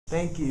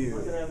Thank you.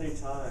 We're gonna have any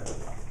time.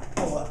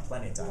 Oh, we'll have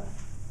plenty of time.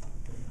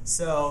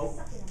 So,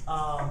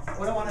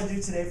 what I want to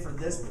do today for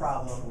this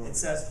problem, it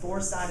says 4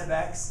 sine of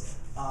x,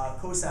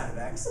 cosine of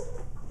x.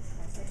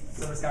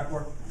 So it's got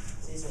 4.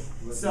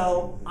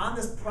 So, on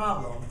this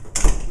problem,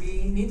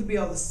 we need to be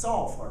able to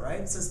solve for it,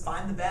 right? It says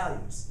find the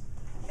values.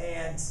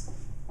 And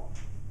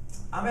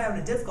I'm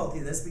having a difficulty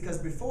with this because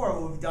before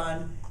what we've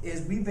done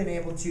is we've been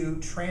able to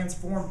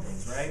transform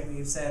things, right?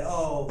 We've said,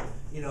 oh,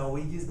 you know,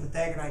 we use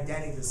Pythagorean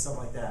identities or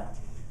something like that.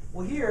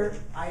 Well, here,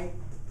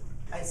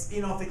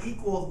 you know, if it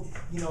equaled,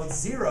 you know,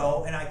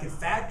 0 and I could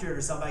factor it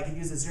or something, I could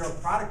use the zero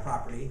product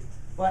property.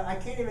 But I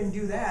can't even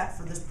do that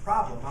for this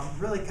problem. I'm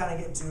really kind of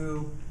getting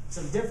to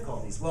some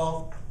difficulties.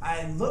 Well,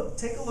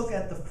 take a look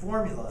at the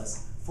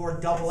formulas for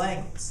double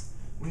angles.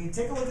 When you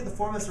take a look at the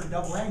formulas for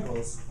double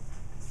angles,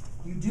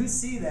 you do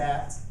see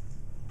that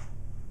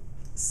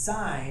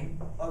sine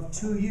of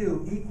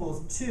 2u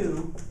equals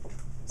 2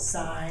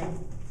 sine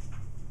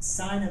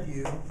of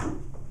u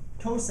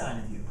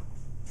cosine of u,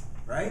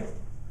 right?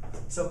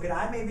 So could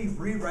I maybe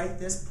rewrite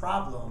this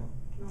problem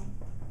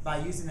by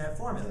using that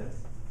formula?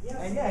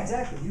 Yeah. And yeah,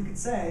 exactly. You could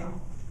say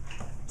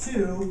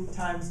 2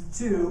 times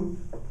 2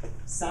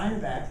 sine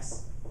of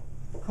x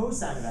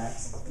cosine of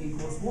x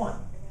equals 1,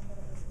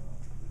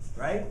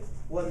 right?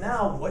 Well,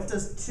 now what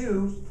does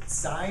 2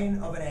 sine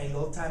of an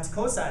angle times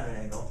cosine of an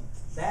angle?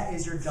 That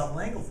is your double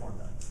angle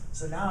formula.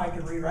 So now I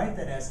can rewrite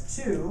that as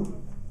 2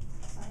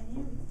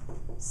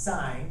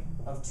 sine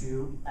of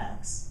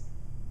 2x.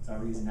 So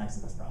we're using x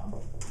in this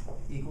problem,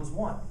 equals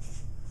 1.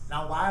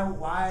 Now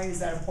why is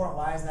that important?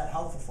 Why is that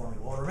helpful for me?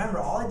 Well, remember,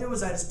 all I did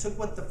was I just took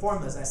what the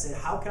formulas, I said,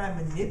 how can I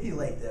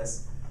manipulate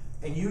this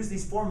and use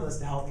these formulas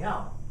to help me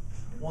out?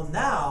 Well,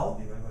 now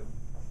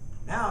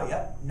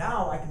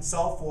I can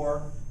solve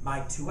for my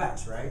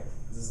 2x, right?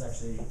 This is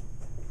actually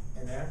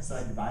in there. So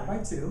I divide by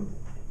 2.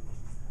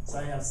 So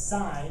I have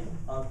sine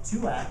of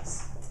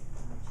 2x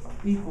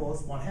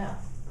equals 1/2.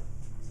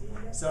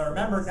 So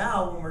remember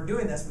now, when we're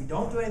doing this, we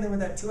don't do anything with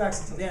that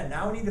 2x until the end.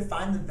 Now we need to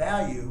find the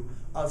value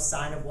of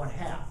sine of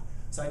 1/2.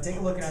 So I take a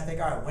look and I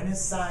think, all right, when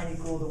is sine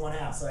equal to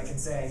 1/2? So I can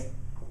say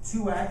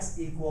 2x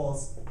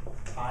equals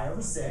pi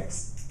over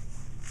 6,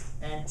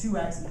 and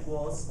 2x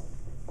equals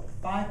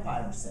 5 pi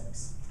over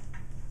 6.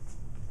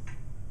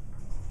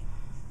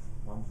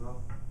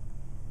 112.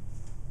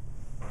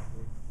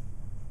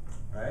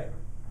 Right?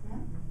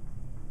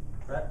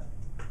 Correct?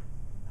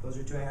 Those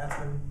are 2 halves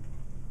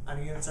on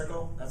a unit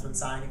circle. That's when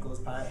sine equals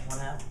pi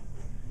 1/2.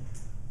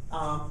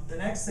 The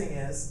next thing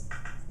is,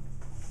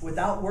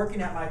 without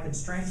working at my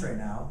constraints right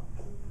now,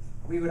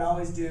 we would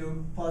always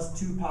do plus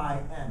 2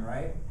 pi n,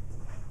 right?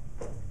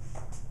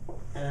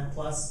 And then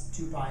plus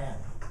 2 pi n.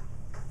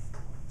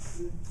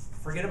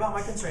 Forget about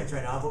my constraints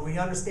right now, but we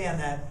understand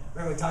that,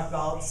 remember we talked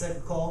about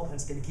cyclical, and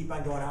it's going to keep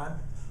on going on.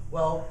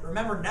 Well,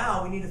 remember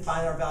now we need to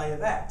find our value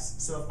of x.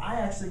 So if I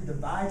actually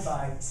divide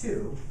by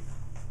 2,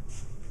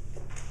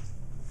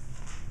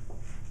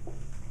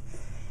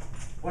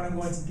 what I'm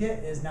going to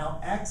get is now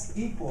x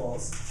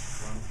equals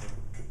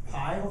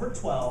pi over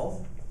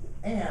 12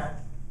 and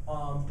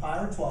pi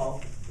over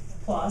 12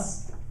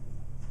 plus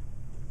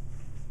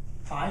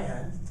pi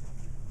n,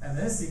 and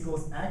this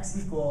equals x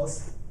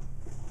equals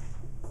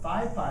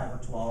 5 pi over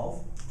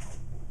 12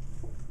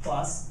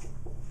 plus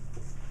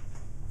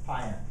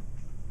pi n.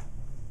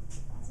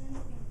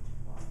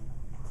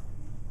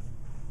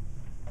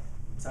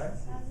 Sorry?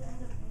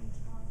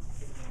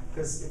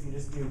 Because if you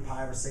just do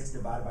pi over 6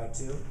 divided by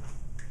 2,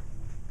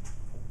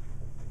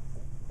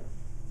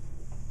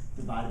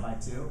 divided by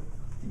 2,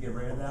 to get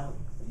rid of them,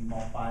 you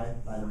multiply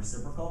it by the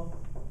reciprocal,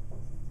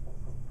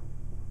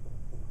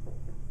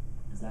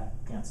 as that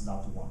cancels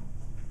out to 1.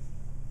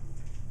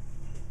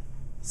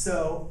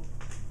 So,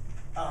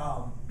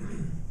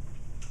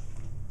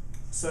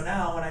 so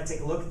now when I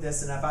take a look at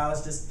this, and if I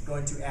was just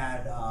going to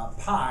add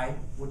pi,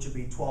 which would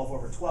be 12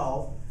 over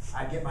 12,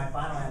 I get my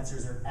final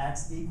answers are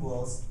x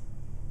equals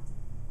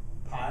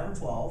pi over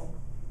 12,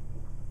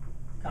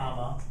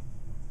 comma,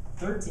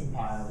 13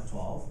 pi over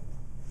 12.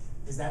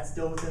 Is that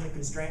still within the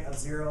constraint of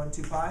 0 and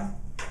 2 pi?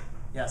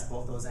 Yes,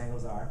 both those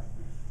angles are.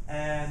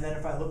 And then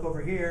if I look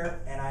over here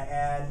and I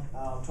add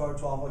 12 over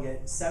 12, I'll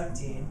get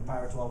 17 pi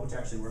over 12, which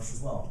actually works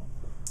as well.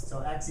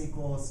 So x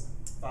equals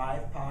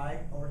 5 pi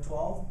over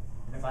 12.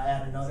 And if I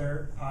add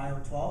another pi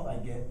over 12, I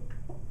get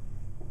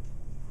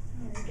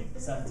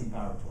 17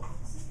 pi over 12.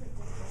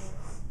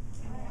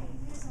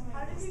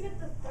 How did you get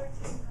the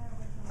 13 pi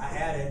over 12? I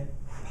added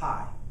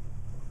pi.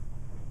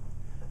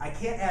 I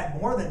can't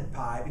add more than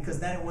pi because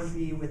then it wouldn't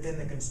be within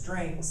the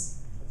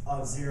constraints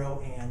of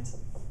 0 and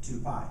 2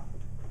 pi.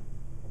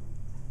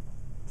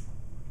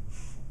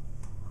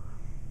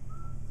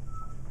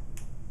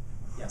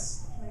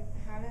 Yes? Like,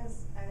 how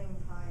does adding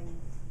pi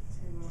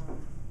to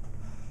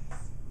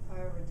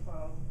pi over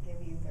 12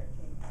 give you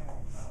 13 pi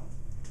over 12?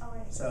 Oh,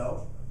 wait.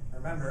 So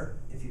remember,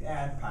 if you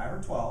add pi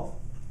over 12,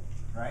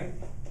 right,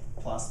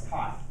 plus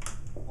pi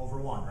over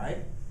 1,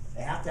 right?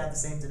 They have to have the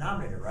same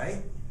denominator,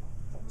 right?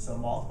 So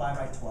multiply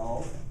by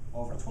 12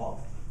 over 12.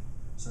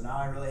 So now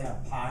I really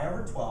have pi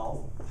over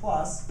 12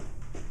 plus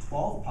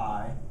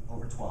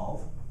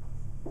 12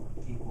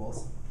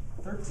 equals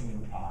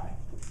 13 pi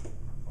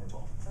over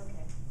 12.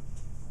 Okay.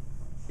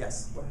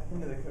 Yes? What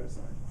happened to the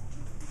cosine?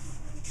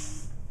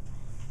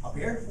 Up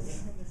here,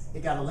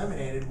 it got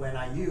eliminated when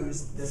I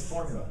used this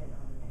formula.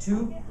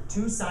 2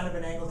 sine of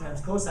an angle times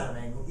cosine of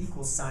an angle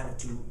equals sine of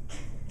 2,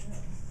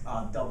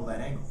 double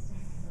that angle.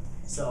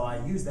 So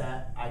I used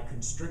that, I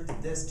constricted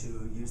this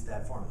to use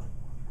that formula.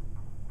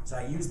 So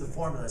I used the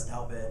formulas to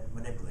help it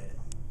manipulate it,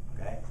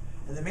 okay?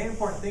 And the main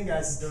important thing,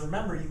 guys, is to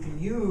remember you can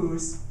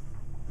use,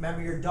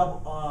 remember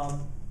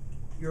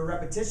your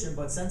repetition,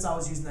 but since I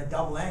was using the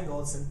double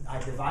angle, since I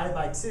divided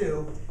by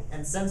 2,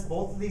 and since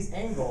both of these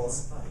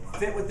angles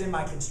fit within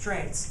my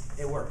constraints,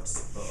 it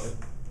works.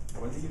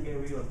 When did you get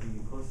rid of the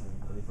cosine?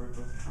 The deferred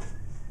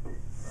cosine?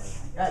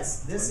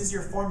 Guys, this is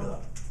your formula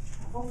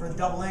for the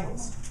double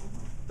angles.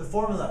 The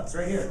formula is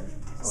right here.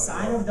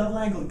 Sine of double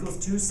angle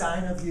equals 2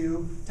 sine of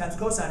u times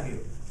cosine of u.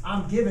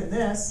 I'm given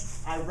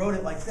this, I wrote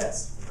it like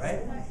this,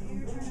 right? You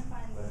were trying to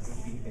find Pero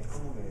es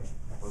como que,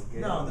 ¿por qué?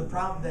 No, the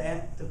problem,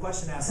 the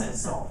question asks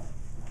is solved.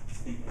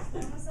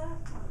 when was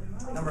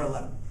that? Number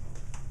 11.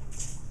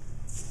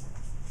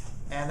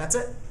 And that's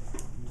it.